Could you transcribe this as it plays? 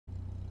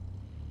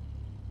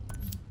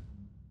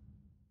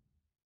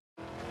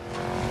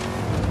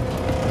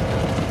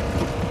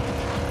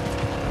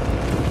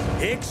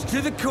Hicks to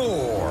the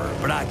core,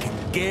 but I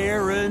can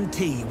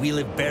guarantee we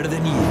live better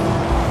than you.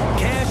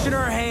 Cash in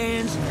our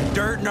hands,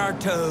 dirt in our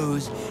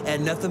toes,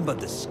 and nothing but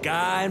the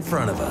sky in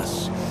front of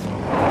us.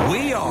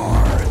 We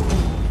are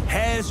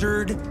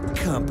Hazard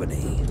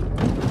Company.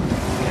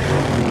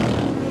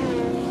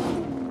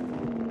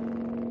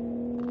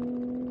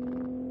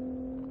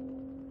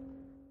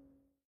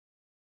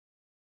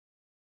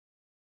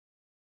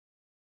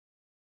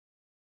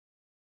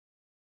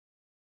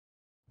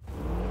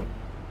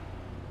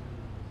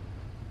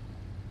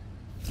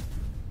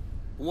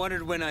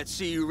 Wondered when I'd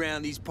see you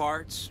around these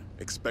parts.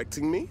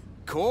 Expecting me?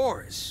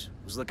 Course.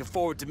 Was looking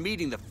forward to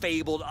meeting the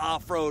fabled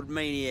off-road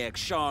maniac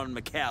Sean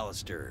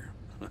McAllister.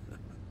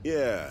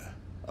 Yeah.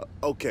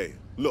 Okay,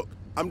 look,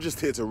 I'm just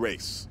here to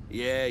race.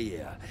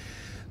 Yeah.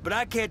 But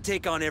I can't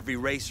take on every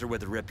racer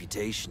with a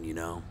reputation, you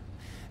know.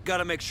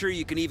 Gotta make sure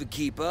you can even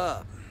keep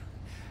up.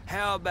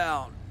 How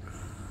about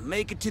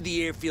make it to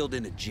the airfield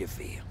in a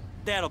jiffy?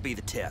 That'll be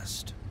the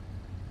test.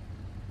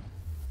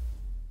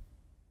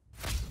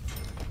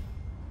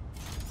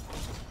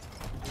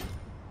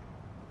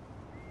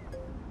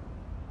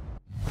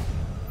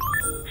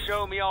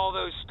 Show me all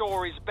those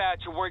stories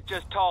about you weren't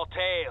just tall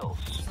tales.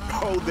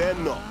 Oh, they're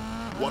not.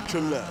 Watch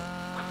and learn.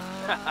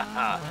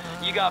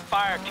 You got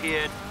fire,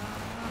 kid.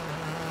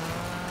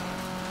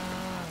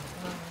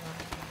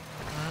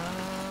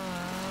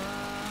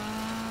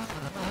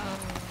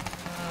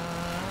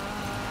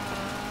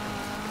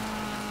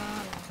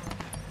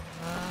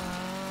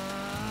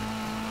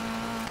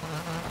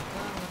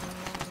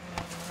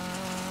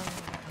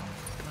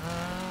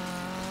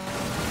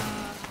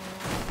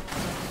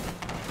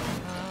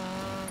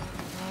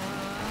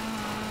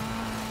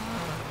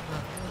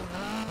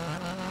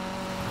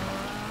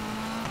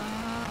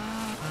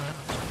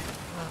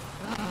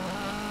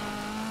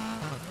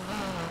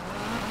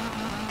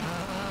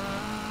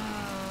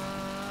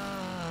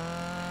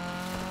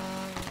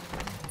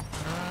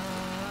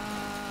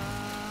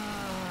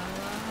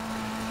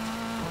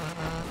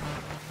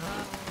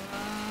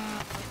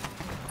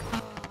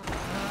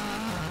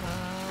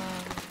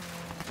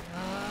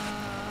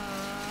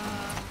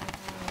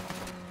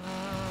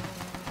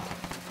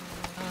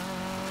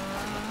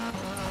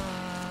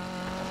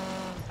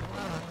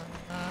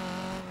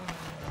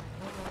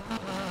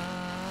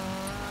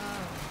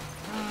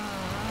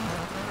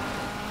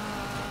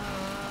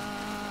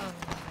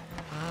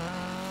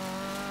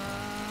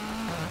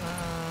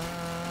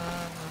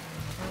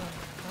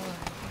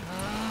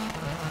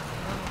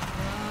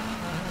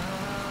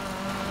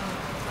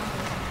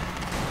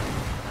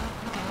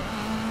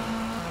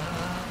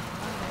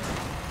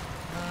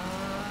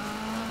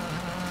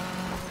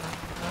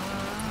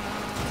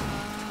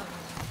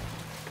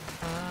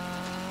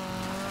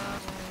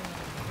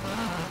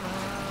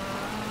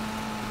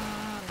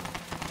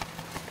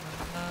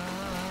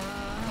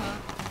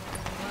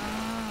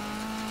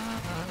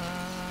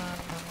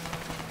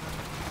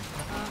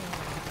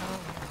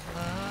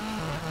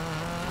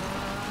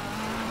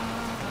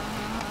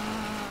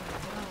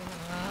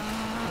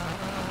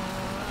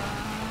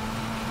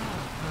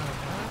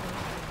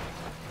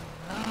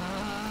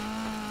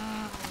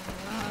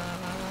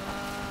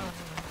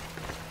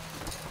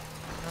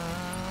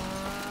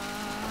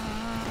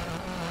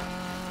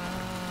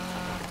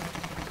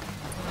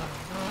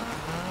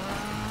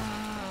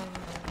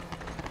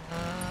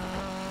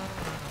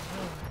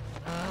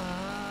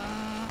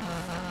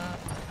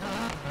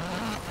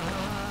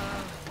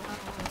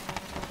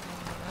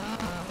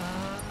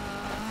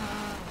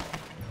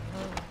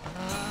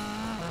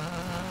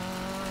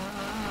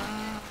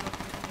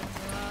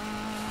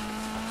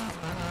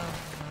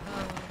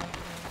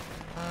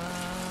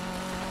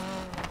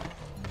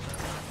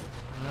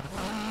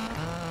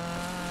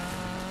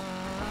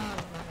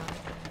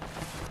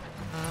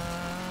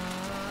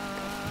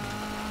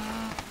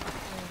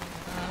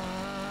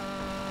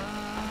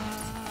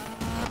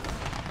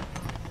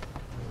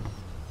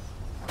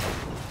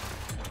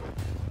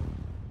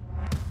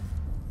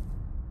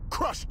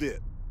 Crushed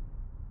it!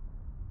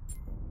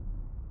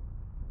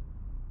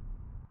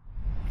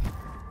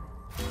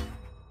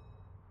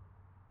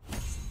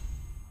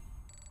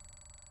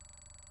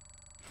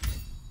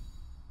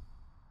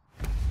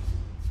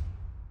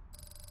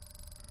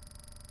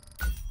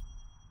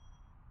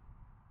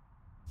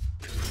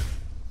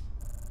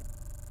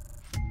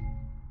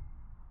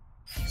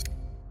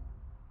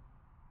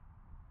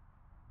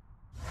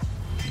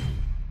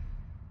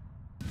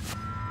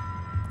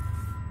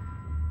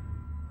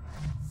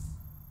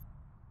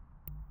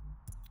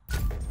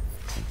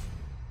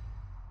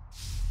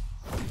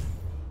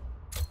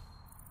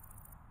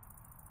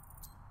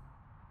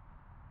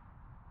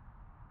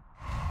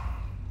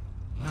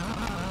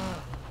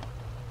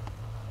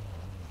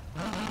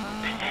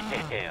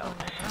 Damn,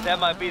 that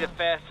might be the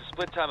fastest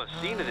split time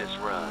I've seen of this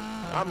run.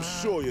 I'm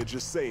sure you're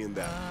just saying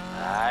that.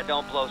 I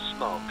don't blow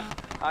smoke.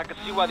 I can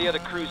see why the other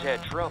crews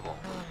had trouble.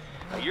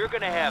 Now, you're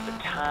gonna have the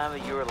time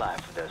of your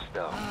life with us,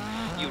 though.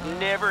 You've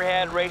never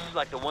had races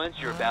like the ones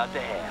you're about to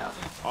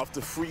have.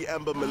 After Free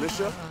Amber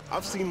Militia,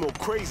 I've seen more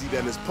crazy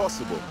than is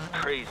possible.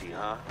 Crazy,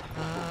 huh?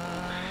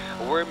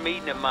 We're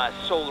meeting at my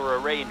solar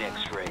array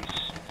next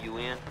race. You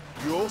in?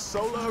 Your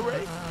solar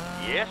array?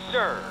 Yes,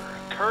 sir.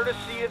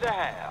 Courtesy of the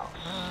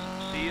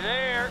house. See you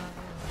there.